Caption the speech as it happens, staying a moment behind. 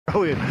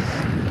brilliant.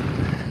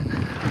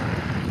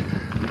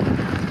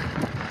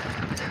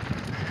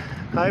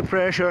 High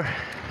pressure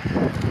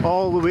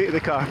all the way to the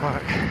car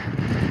park.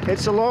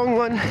 It's a long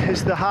one,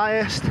 it's the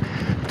highest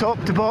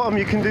top to bottom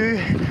you can do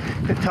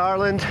at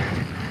Tarland.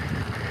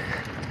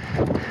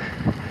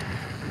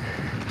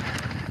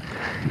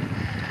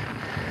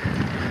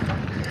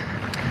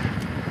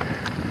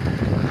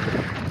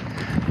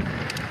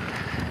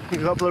 A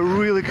couple of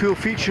really cool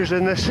features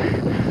in this.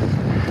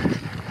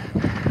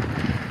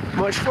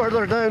 Much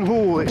further down,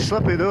 oh, it's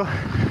slippy though.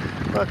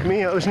 Fuck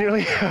me, I was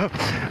nearly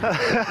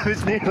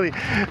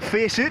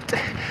face it,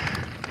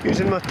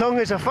 using my tongue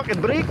as a fucking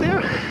brake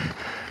there.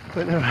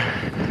 But no,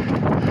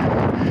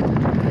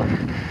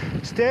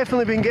 it's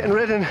definitely been getting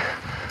ridden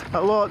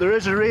a lot. There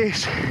is a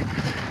race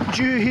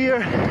due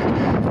here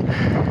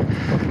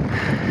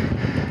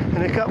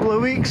in a couple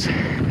of weeks.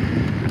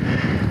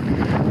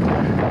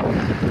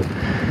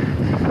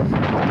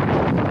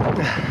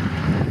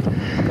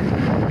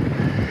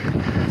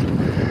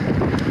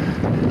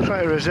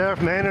 Try to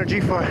reserve my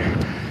energy for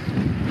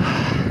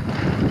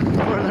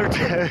further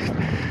down.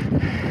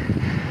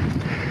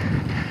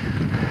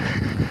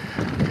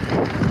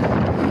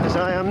 As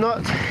I am not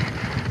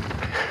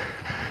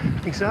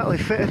exactly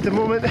fit at the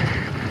moment,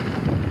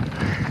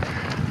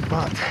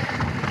 but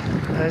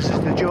this is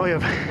the joy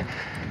of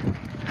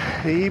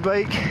the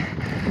e-bike.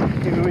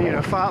 Even when you're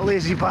a fat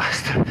lazy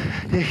bastard,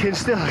 you can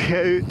still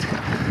get out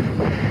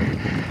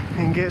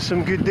and get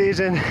some good days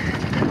in.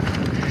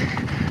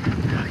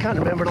 I can't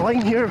remember the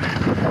line here,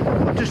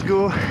 I'll just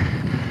go.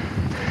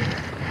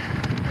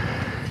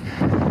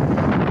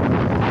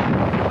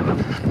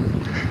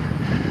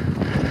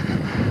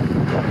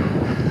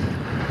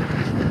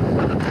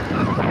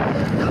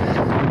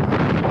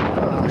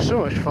 Oh, so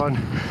much fun.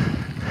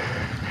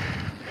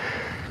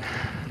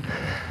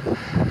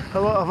 A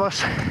lot of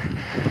us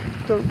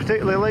don't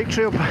particularly like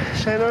trail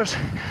centres,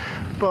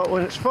 but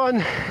when it's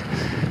fun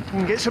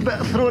and gets a bit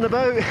thrown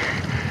about,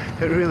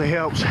 it really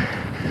helps.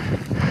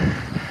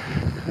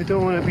 We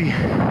don't want to be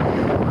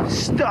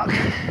stuck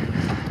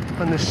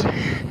on this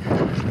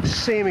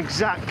same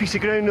exact piece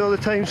of ground all the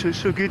time, so it's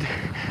so good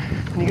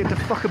when you get to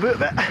fuck about a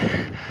bit,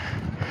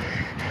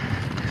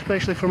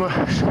 especially from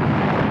us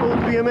old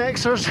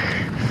BMXers.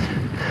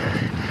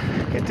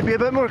 Get to be a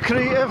bit more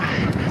creative.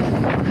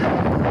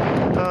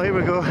 Oh, here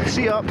we go,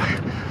 seat up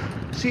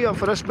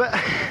for this bit.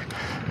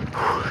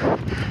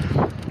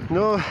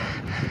 No,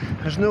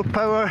 there's no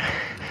power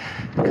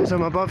because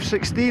I'm above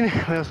 16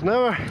 miles an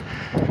hour.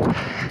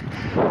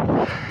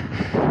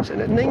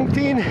 Sitting at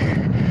 19,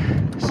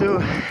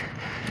 so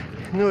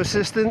no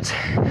assistance.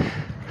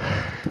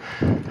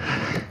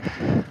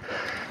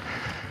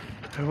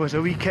 There was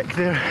a wee kick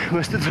there,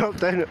 must have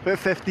dropped down at about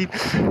 15.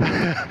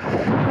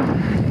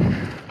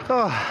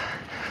 Oh,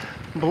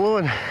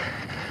 blowing.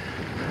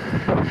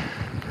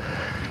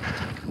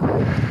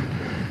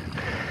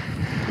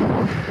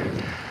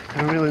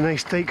 A really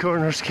nice tight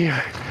corners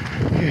here.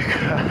 Good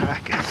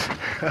crack.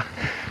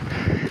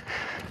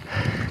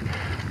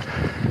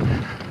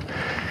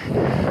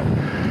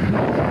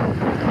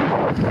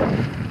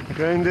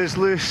 The ground is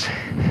loose.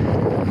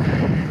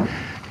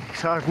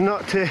 It's hard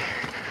not to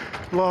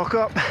lock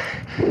up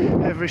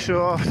every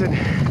so often,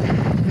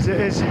 as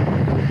it is.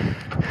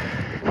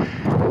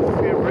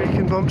 We're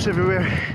braking bumps everywhere.